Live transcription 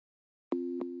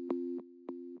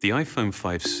The iPhone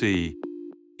 5C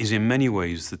is in many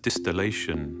ways the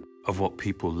distillation of what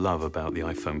people love about the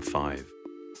iPhone 5.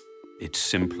 It's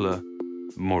simpler,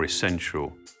 more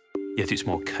essential, yet it's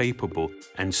more capable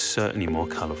and certainly more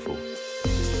colorful.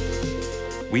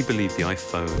 We believe the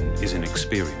iPhone is an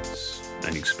experience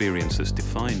that's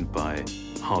defined by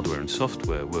hardware and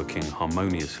software working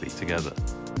harmoniously together.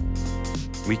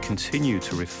 We continue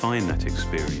to refine that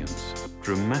experience,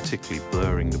 dramatically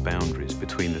blurring the boundaries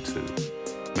between the two,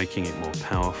 making it more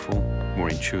powerful, more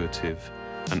intuitive,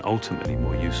 and ultimately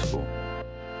more useful.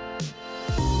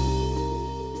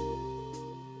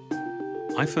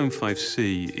 iPhone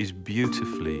 5C is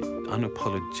beautifully,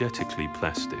 unapologetically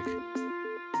plastic.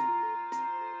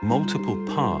 Multiple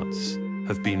parts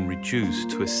have been reduced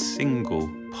to a single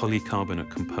polycarbonate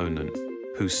component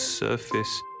whose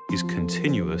surface is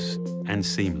continuous and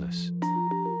seamless.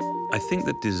 I think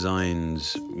that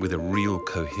designs with a real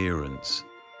coherence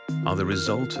are the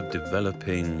result of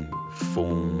developing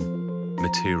form,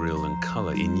 material, and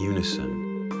color in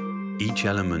unison, each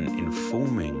element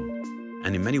informing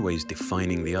and in many ways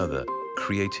defining the other,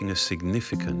 creating a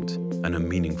significant and a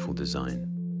meaningful design.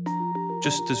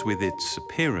 Just as with its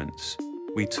appearance,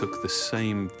 we took the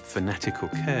same fanatical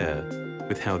care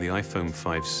with how the iPhone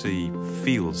 5C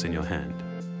feels in your hand.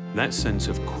 That sense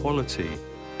of quality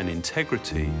and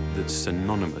integrity that's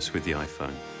synonymous with the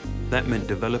iPhone. That meant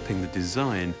developing the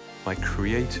design by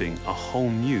creating a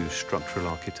whole new structural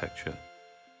architecture.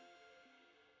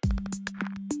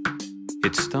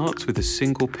 It starts with a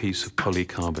single piece of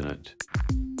polycarbonate,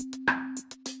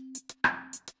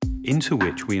 into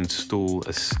which we install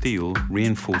a steel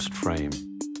reinforced frame,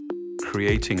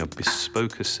 creating a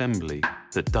bespoke assembly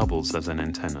that doubles as an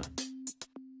antenna.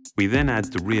 We then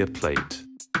add the rear plate.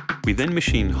 We then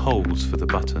machine holes for the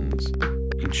buttons,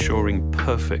 ensuring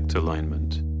perfect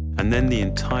alignment. And then the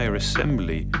entire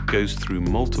assembly goes through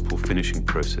multiple finishing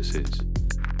processes,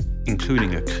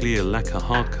 including a clear lacquer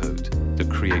hardcoat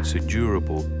that creates a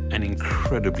durable and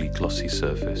incredibly glossy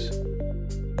surface.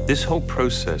 This whole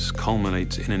process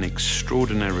culminates in an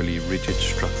extraordinarily rigid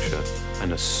structure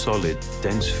and a solid,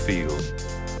 dense feel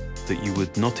that you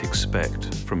would not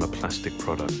expect from a plastic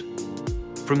product.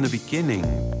 From the beginning,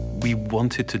 we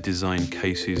wanted to design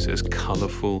cases as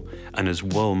colorful and as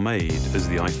well made as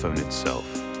the iPhone itself.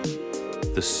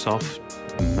 The soft,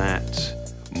 matte,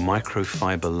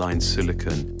 microfiber-lined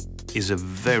silicone is a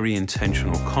very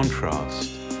intentional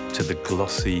contrast to the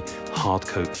glossy,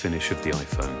 hardcoat finish of the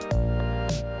iPhone.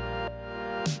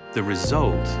 The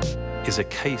result is a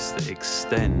case that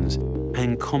extends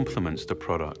and complements the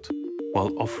product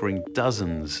while offering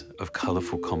dozens of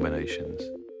colorful combinations.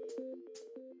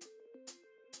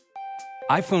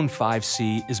 iPhone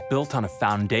 5C is built on a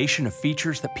foundation of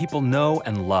features that people know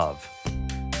and love.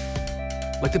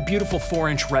 Like the beautiful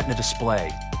 4-inch Retina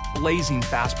display, blazing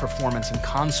fast performance and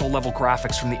console-level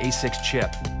graphics from the A6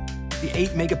 chip, the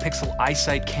 8-megapixel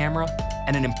iSight camera,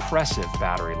 and an impressive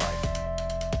battery life.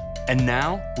 And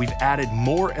now, we've added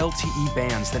more LTE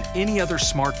bands than any other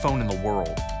smartphone in the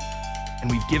world. And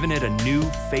we've given it a new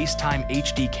FaceTime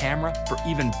HD camera for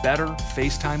even better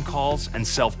FaceTime calls and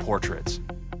self-portraits.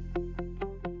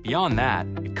 Beyond that,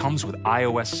 it comes with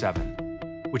iOS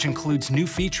 7, which includes new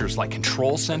features like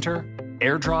Control Center,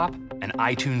 AirDrop, and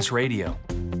iTunes Radio.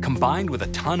 Combined with a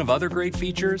ton of other great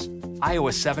features,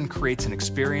 iOS 7 creates an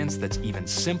experience that's even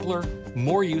simpler,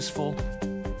 more useful,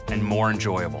 and more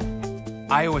enjoyable.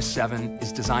 iOS 7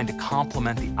 is designed to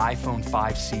complement the iPhone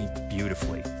 5C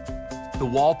beautifully. The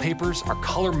wallpapers are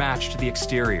color-matched to the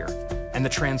exterior, and the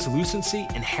translucency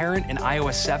inherent in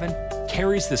iOS 7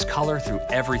 carries this color through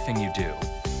everything you do.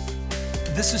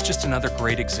 This is just another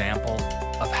great example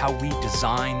of how we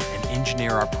design and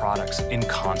engineer our products in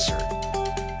concert.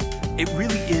 It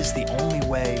really is the only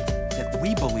way that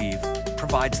we believe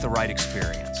provides the right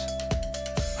experience.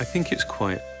 I think it's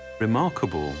quite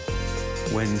remarkable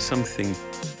when something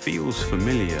feels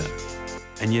familiar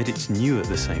and yet it's new at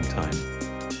the same time.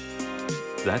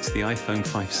 That's the iPhone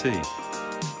 5C.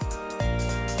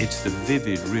 It's the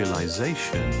vivid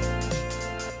realization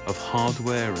of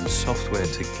hardware and software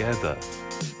together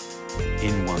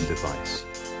in one device.